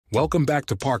Welcome back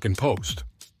to Park and Post.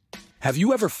 Have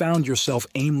you ever found yourself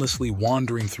aimlessly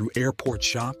wandering through airport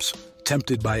shops,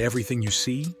 tempted by everything you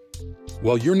see?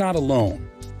 Well, you're not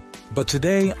alone. But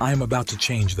today, I'm about to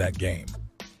change that game.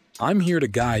 I'm here to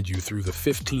guide you through the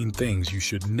 15 things you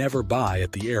should never buy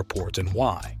at the airport and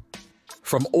why.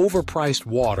 From overpriced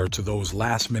water to those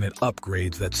last-minute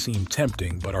upgrades that seem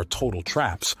tempting but are total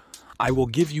traps, I will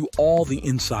give you all the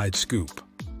inside scoop.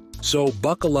 So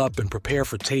buckle up and prepare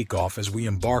for takeoff as we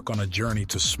embark on a journey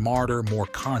to smarter, more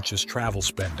conscious travel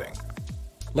spending.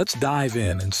 Let's dive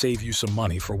in and save you some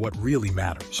money for what really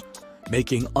matters,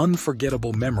 making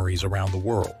unforgettable memories around the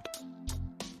world.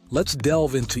 Let's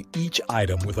delve into each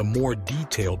item with a more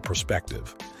detailed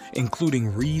perspective,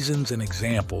 including reasons and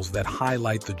examples that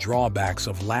highlight the drawbacks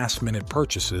of last-minute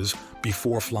purchases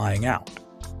before flying out.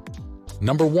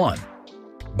 Number 1.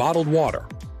 Bottled water.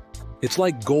 It's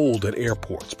like gold at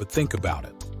airports, but think about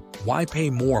it. Why pay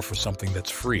more for something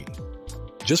that's free?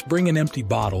 Just bring an empty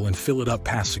bottle and fill it up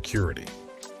past security.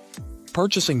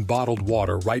 Purchasing bottled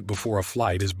water right before a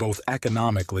flight is both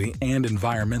economically and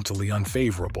environmentally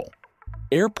unfavorable.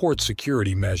 Airport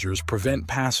security measures prevent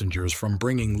passengers from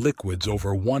bringing liquids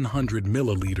over 100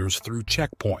 milliliters through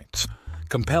checkpoints,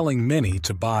 compelling many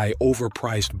to buy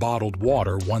overpriced bottled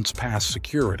water once past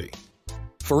security.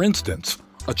 For instance,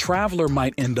 a traveler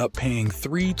might end up paying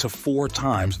 3 to 4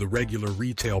 times the regular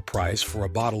retail price for a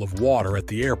bottle of water at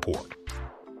the airport.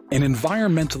 An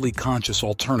environmentally conscious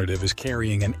alternative is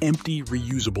carrying an empty,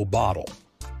 reusable bottle.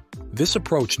 This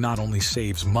approach not only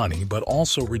saves money but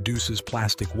also reduces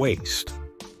plastic waste.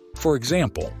 For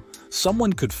example,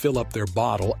 someone could fill up their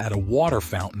bottle at a water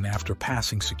fountain after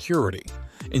passing security,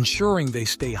 ensuring they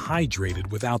stay hydrated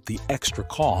without the extra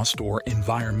cost or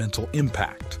environmental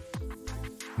impact.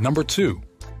 Number 2.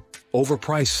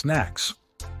 Overpriced snacks.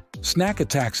 Snack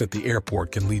attacks at the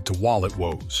airport can lead to wallet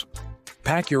woes.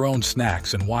 Pack your own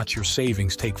snacks and watch your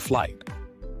savings take flight.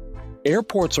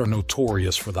 Airports are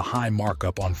notorious for the high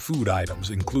markup on food items,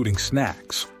 including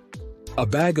snacks. A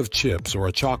bag of chips or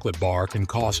a chocolate bar can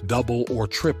cost double or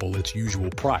triple its usual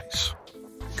price.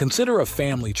 Consider a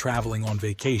family traveling on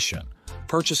vacation.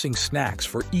 Purchasing snacks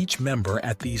for each member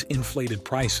at these inflated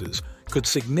prices could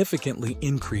significantly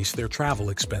increase their travel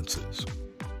expenses.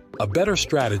 A better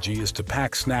strategy is to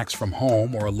pack snacks from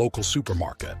home or a local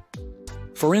supermarket.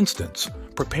 For instance,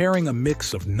 preparing a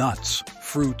mix of nuts,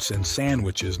 fruits, and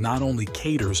sandwiches not only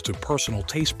caters to personal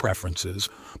taste preferences,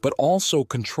 but also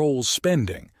controls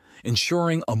spending,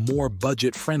 ensuring a more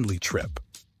budget-friendly trip.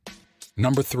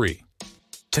 Number 3.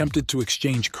 Tempted to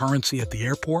exchange currency at the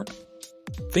airport?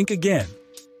 Think again.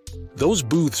 Those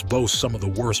booths boast some of the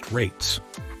worst rates.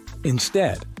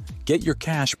 Instead, get your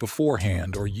cash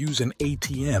beforehand or use an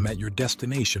ATM at your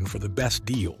destination for the best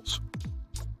deals.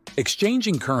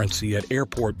 Exchanging currency at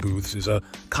airport booths is a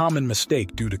common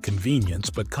mistake due to convenience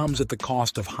but comes at the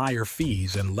cost of higher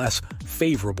fees and less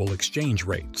favorable exchange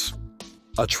rates.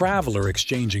 A traveler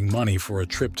exchanging money for a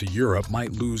trip to Europe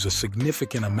might lose a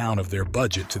significant amount of their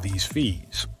budget to these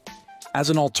fees. As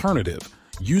an alternative,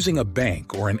 using a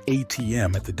bank or an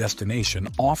ATM at the destination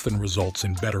often results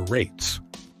in better rates.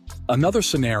 Another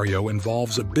scenario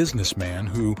involves a businessman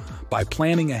who, by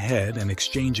planning ahead and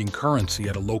exchanging currency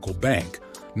at a local bank,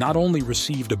 not only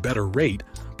received a better rate,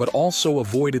 but also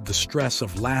avoided the stress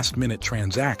of last-minute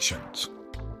transactions.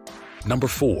 Number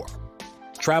 4.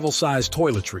 Travel-sized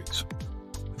toiletries.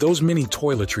 Those mini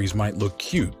toiletries might look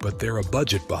cute, but they're a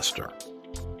budget buster.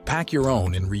 Pack your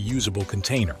own in reusable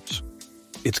containers.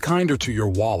 It's kinder to your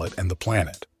wallet and the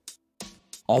planet.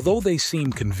 Although they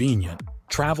seem convenient,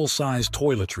 travel-sized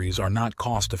toiletries are not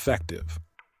cost-effective.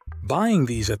 Buying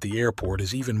these at the airport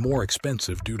is even more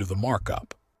expensive due to the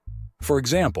markup. For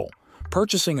example,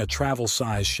 purchasing a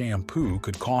travel-size shampoo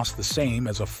could cost the same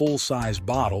as a full-size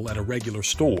bottle at a regular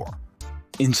store.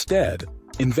 Instead,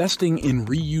 investing in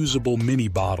reusable mini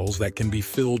bottles that can be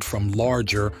filled from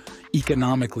larger,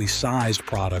 economically sized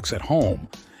products at home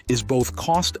is both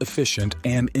cost-efficient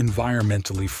and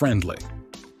environmentally friendly.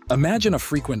 Imagine a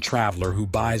frequent traveler who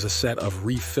buys a set of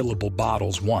refillable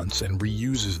bottles once and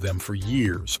reuses them for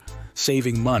years,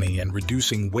 saving money and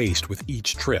reducing waste with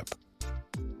each trip.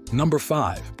 Number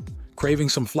 5. Craving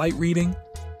some flight reading?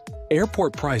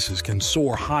 Airport prices can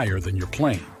soar higher than your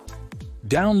plane.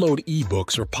 Download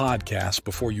ebooks or podcasts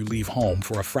before you leave home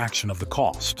for a fraction of the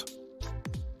cost.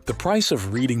 The price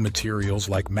of reading materials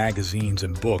like magazines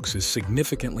and books is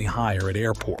significantly higher at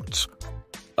airports.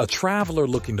 A traveler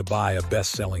looking to buy a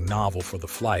best-selling novel for the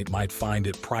flight might find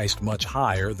it priced much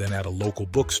higher than at a local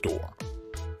bookstore.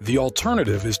 The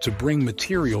alternative is to bring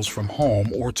materials from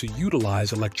home or to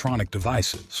utilize electronic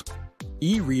devices.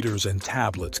 E-readers and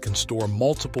tablets can store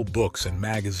multiple books and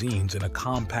magazines in a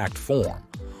compact form,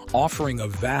 offering a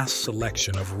vast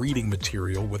selection of reading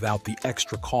material without the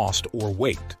extra cost or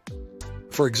weight.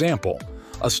 For example,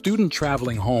 a student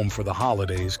traveling home for the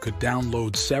holidays could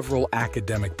download several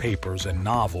academic papers and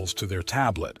novels to their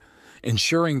tablet,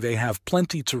 ensuring they have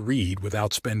plenty to read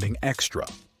without spending extra.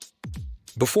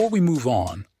 Before we move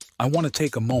on, I want to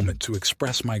take a moment to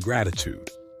express my gratitude.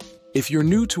 If you're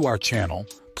new to our channel,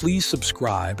 please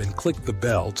subscribe and click the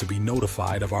bell to be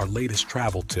notified of our latest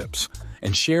travel tips,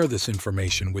 and share this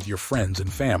information with your friends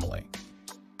and family.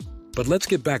 But let's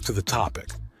get back to the topic: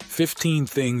 15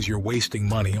 things you're wasting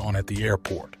money on at the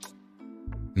airport.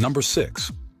 Number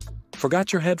 6.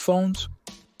 Forgot your headphones?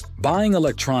 Buying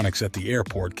electronics at the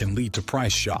airport can lead to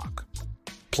price shock.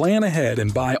 Plan ahead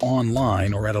and buy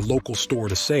online or at a local store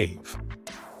to save.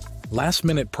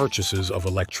 Last-minute purchases of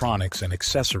electronics and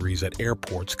accessories at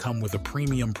airports come with a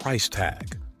premium price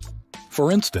tag.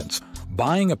 For instance,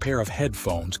 buying a pair of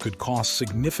headphones could cost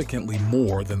significantly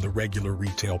more than the regular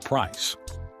retail price.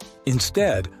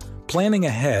 Instead, planning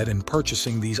ahead and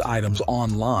purchasing these items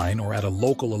online or at a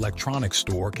local electronics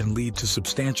store can lead to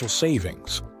substantial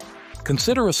savings.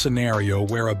 Consider a scenario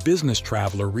where a business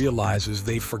traveler realizes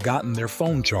they've forgotten their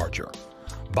phone charger.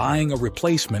 Buying a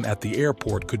replacement at the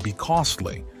airport could be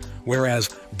costly, whereas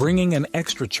bringing an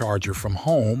extra charger from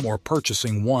home or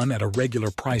purchasing one at a regular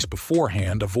price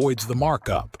beforehand avoids the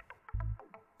markup.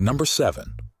 Number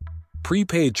 7.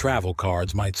 Prepaid travel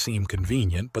cards might seem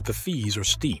convenient, but the fees are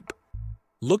steep.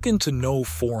 Look into no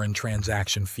foreign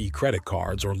transaction fee credit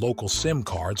cards or local SIM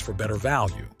cards for better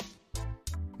value.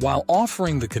 While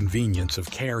offering the convenience of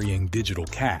carrying digital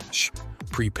cash,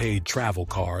 prepaid travel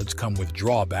cards come with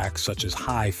drawbacks such as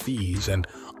high fees and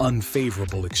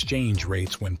unfavorable exchange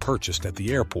rates when purchased at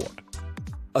the airport.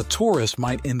 A tourist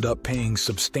might end up paying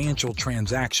substantial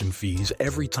transaction fees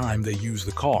every time they use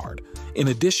the card, in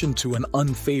addition to an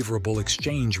unfavorable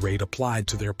exchange rate applied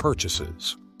to their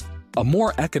purchases. A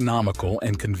more economical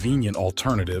and convenient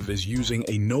alternative is using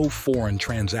a no foreign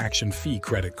transaction fee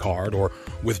credit card or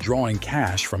withdrawing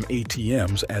cash from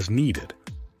ATMs as needed.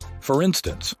 For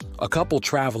instance, a couple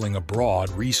traveling abroad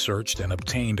researched and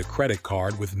obtained a credit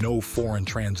card with no foreign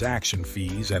transaction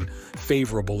fees and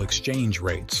favorable exchange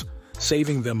rates,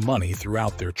 saving them money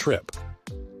throughout their trip.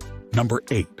 Number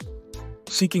 8.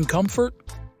 Seeking comfort?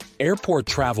 Airport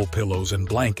travel pillows and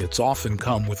blankets often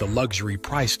come with a luxury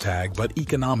price tag but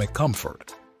economic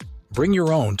comfort. Bring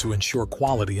your own to ensure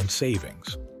quality and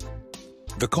savings.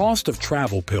 The cost of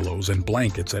travel pillows and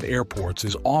blankets at airports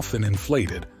is often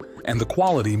inflated, and the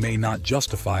quality may not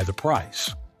justify the price.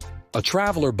 A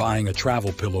traveler buying a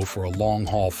travel pillow for a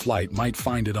long-haul flight might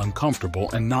find it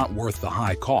uncomfortable and not worth the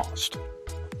high cost.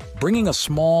 Bringing a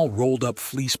small rolled-up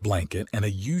fleece blanket and a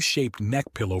U-shaped neck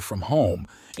pillow from home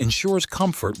ensures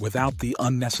comfort without the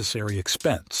unnecessary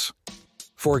expense.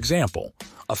 For example,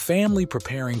 a family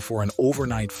preparing for an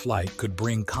overnight flight could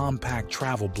bring compact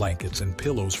travel blankets and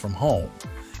pillows from home,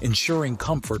 ensuring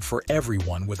comfort for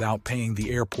everyone without paying the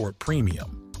airport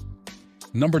premium.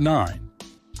 Number 9.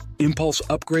 Impulse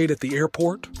upgrade at the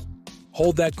airport?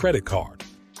 Hold that credit card.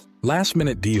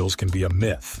 Last-minute deals can be a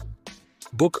myth.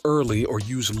 Book early or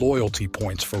use loyalty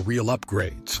points for real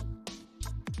upgrades.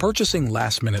 Purchasing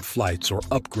last-minute flights or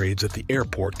upgrades at the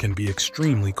airport can be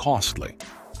extremely costly.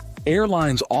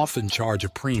 Airlines often charge a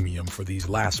premium for these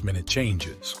last-minute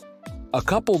changes. A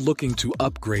couple looking to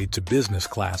upgrade to business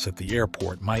class at the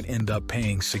airport might end up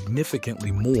paying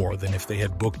significantly more than if they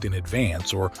had booked in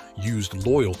advance or used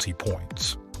loyalty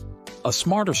points. A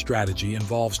smarter strategy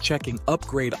involves checking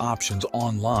upgrade options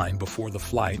online before the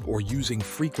flight or using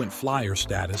frequent flyer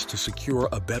status to secure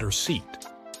a better seat.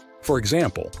 For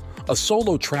example, a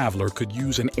solo traveler could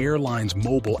use an airline's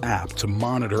mobile app to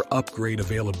monitor upgrade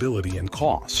availability and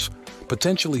costs,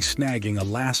 potentially snagging a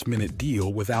last-minute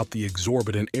deal without the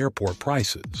exorbitant airport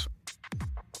prices.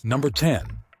 Number 10.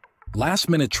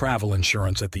 Last-minute travel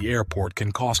insurance at the airport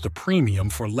can cost a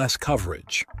premium for less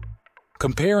coverage.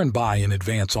 Compare and buy in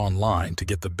advance online to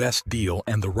get the best deal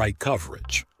and the right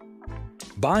coverage.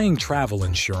 Buying travel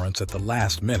insurance at the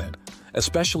last minute,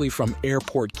 especially from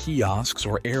airport kiosks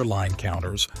or airline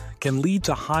counters, can lead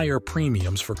to higher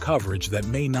premiums for coverage that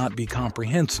may not be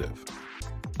comprehensive.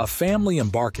 A family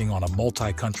embarking on a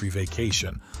multi-country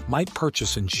vacation might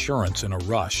purchase insurance in a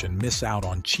rush and miss out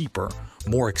on cheaper,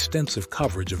 more extensive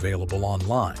coverage available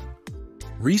online.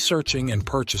 Researching and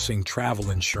purchasing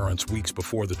travel insurance weeks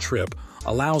before the trip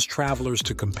allows travelers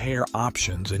to compare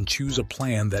options and choose a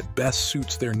plan that best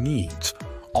suits their needs,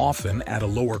 often at a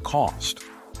lower cost.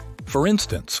 For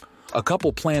instance, A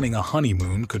couple planning a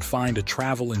honeymoon could find a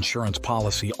travel insurance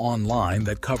policy online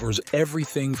that covers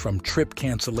everything from trip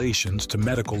cancellations to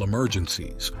medical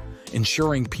emergencies,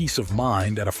 ensuring peace of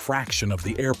mind at a fraction of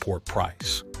the airport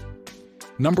price.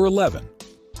 Number 11.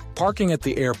 Parking at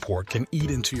the airport can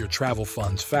eat into your travel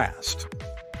funds fast.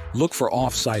 Look for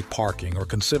off-site parking or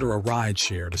consider a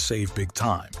rideshare to save big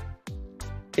time.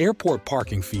 Airport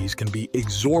parking fees can be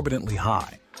exorbitantly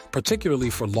high, particularly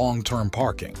for long-term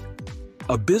parking.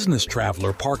 A business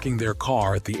traveler parking their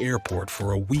car at the airport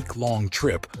for a week-long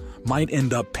trip might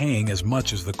end up paying as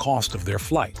much as the cost of their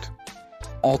flight.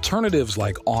 Alternatives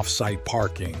like off-site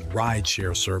parking,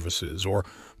 rideshare services, or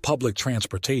public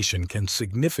transportation can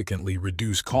significantly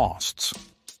reduce costs.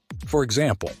 For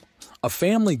example, a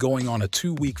family going on a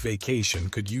 2-week vacation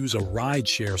could use a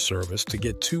rideshare service to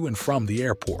get to and from the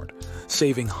airport,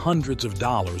 saving hundreds of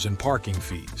dollars in parking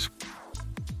fees.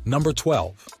 Number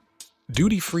 12.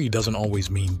 Duty-free doesn't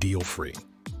always mean deal-free.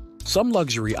 Some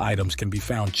luxury items can be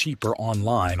found cheaper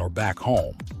online or back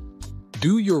home.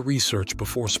 Do your research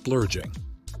before splurging.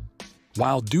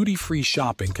 While duty-free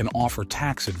shopping can offer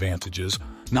tax advantages,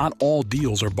 not all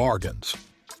deals are bargains.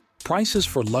 Prices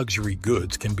for luxury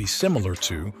goods can be similar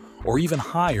to, or even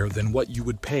higher than what you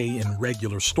would pay in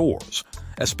regular stores,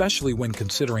 especially when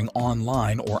considering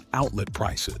online or outlet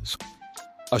prices.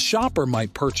 A shopper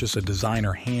might purchase a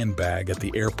designer handbag at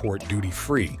the airport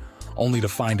duty-free, only to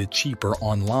find it cheaper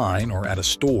online or at a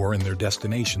store in their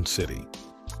destination city.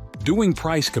 Doing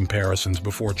price comparisons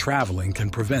before traveling can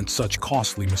prevent such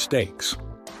costly mistakes.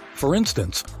 For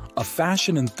instance, a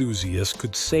fashion enthusiast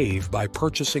could save by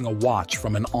purchasing a watch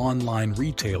from an online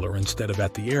retailer instead of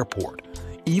at the airport,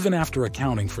 even after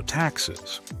accounting for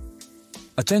taxes.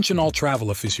 Attention all travel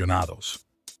aficionados.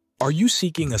 Are you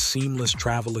seeking a seamless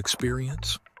travel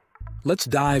experience? Let's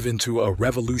dive into a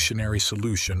revolutionary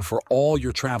solution for all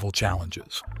your travel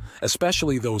challenges,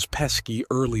 especially those pesky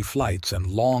early flights and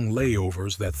long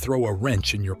layovers that throw a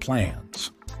wrench in your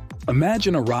plans.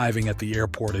 Imagine arriving at the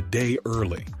airport a day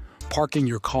early, parking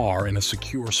your car in a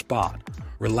secure spot,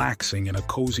 relaxing in a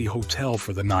cozy hotel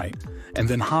for the night, and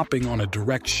then hopping on a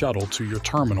direct shuttle to your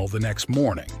terminal the next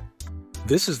morning.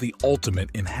 This is the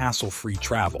ultimate in hassle-free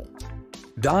travel.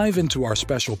 Dive into our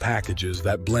special packages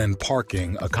that blend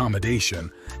parking,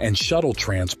 accommodation, and shuttle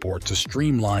transport to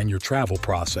streamline your travel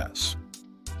process.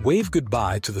 Wave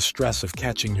goodbye to the stress of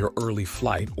catching your early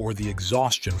flight or the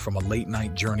exhaustion from a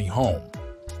late-night journey home.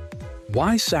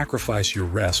 Why sacrifice your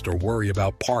rest or worry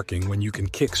about parking when you can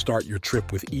kickstart your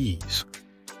trip with ease?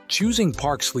 Choosing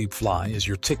Park Sleep Fly is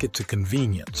your ticket to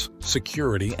convenience,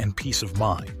 security, and peace of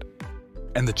mind.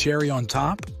 And the cherry on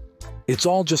top? It's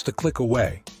all just a click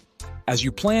away. As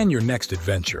you plan your next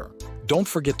adventure, don't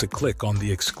forget to click on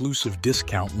the exclusive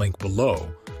discount link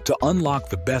below to unlock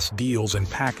the best deals and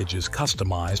packages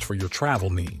customized for your travel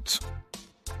needs.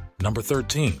 Number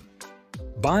 13.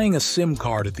 Buying a SIM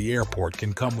card at the airport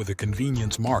can come with a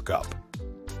convenience markup.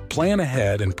 Plan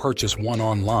ahead and purchase one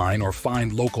online or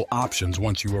find local options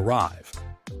once you arrive.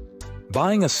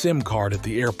 Buying a SIM card at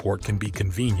the airport can be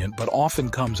convenient but often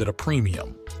comes at a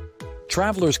premium.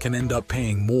 Travelers can end up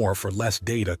paying more for less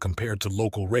data compared to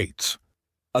local rates.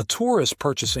 A tourist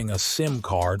purchasing a SIM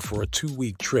card for a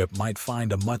 2-week trip might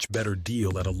find a much better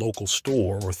deal at a local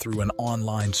store or through an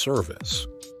online service.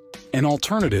 An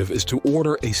alternative is to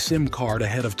order a SIM card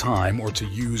ahead of time or to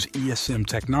use eSIM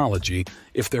technology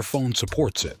if their phone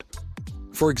supports it.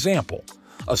 For example,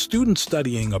 a student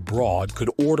studying abroad could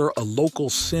order a local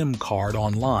SIM card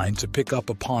online to pick up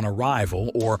upon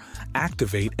arrival or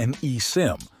activate an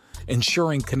eSIM,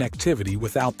 ensuring connectivity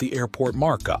without the airport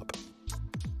markup.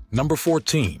 Number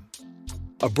 14.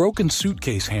 A broken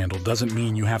suitcase handle doesn't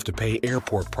mean you have to pay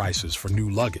airport prices for new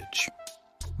luggage.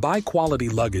 Buy quality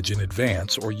luggage in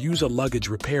advance or use a luggage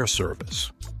repair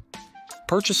service.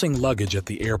 Purchasing luggage at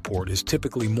the airport is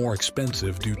typically more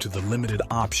expensive due to the limited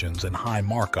options and high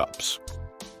markups.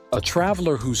 A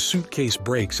traveler whose suitcase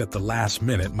breaks at the last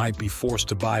minute might be forced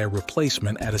to buy a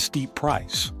replacement at a steep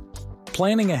price.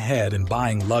 Planning ahead and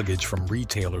buying luggage from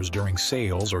retailers during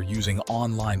sales or using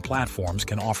online platforms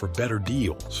can offer better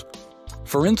deals.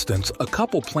 For instance, a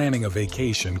couple planning a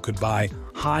vacation could buy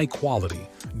high-quality,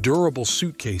 durable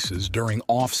suitcases during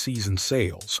off-season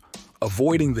sales,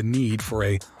 avoiding the need for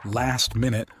a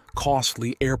last-minute,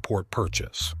 costly airport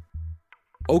purchase.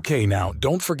 Okay, now,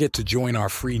 don't forget to join our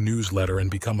free newsletter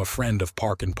and become a friend of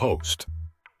Park and Post.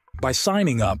 By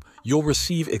signing up, you'll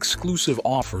receive exclusive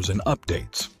offers and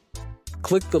updates.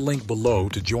 Click the link below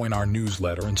to join our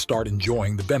newsletter and start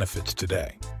enjoying the benefits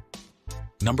today.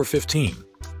 Number 15.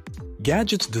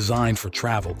 Gadgets designed for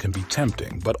travel can be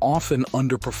tempting but often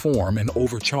underperform and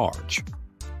overcharge.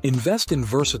 Invest in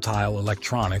versatile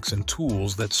electronics and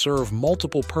tools that serve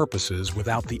multiple purposes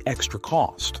without the extra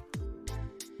cost.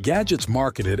 Gadgets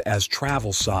marketed as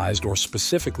travel-sized or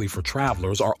specifically for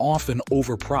travelers are often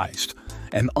overpriced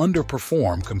and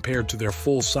underperform compared to their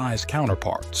full-size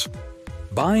counterparts.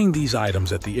 Buying these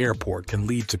items at the airport can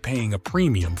lead to paying a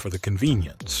premium for the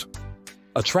convenience.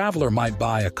 A traveler might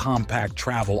buy a compact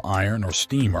travel iron or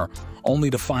steamer only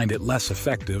to find it less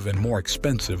effective and more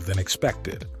expensive than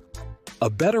expected. A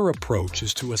better approach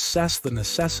is to assess the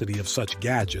necessity of such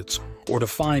gadgets or to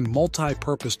find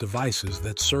multi-purpose devices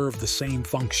that serve the same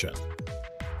function.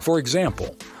 For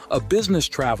example, a business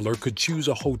traveler could choose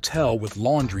a hotel with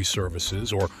laundry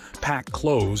services or pack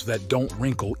clothes that don't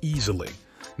wrinkle easily,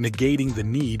 negating the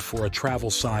need for a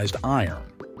travel-sized iron.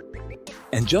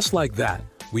 And just like that,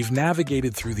 we've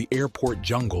navigated through the airport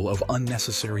jungle of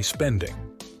unnecessary spending.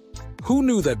 Who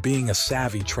knew that being a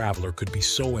savvy traveler could be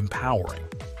so empowering?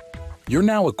 You're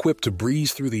now equipped to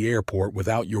breeze through the airport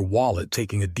without your wallet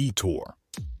taking a detour.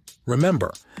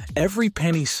 Remember, every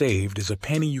penny saved is a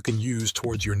penny you can use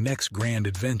towards your next grand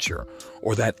adventure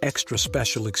or that extra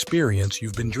special experience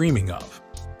you've been dreaming of.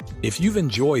 If you've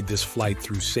enjoyed this flight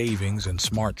through savings and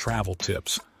smart travel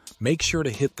tips, make sure to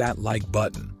hit that like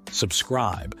button,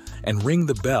 subscribe, and ring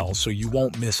the bell so you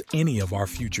won't miss any of our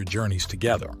future journeys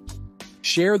together.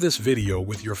 Share this video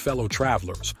with your fellow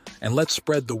travelers, and let's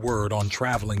spread the word on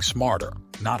traveling smarter,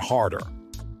 not harder.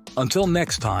 Until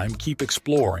next time, keep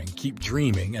exploring, keep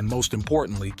dreaming, and most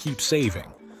importantly, keep saving.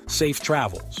 Safe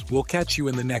travels. We'll catch you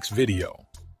in the next video.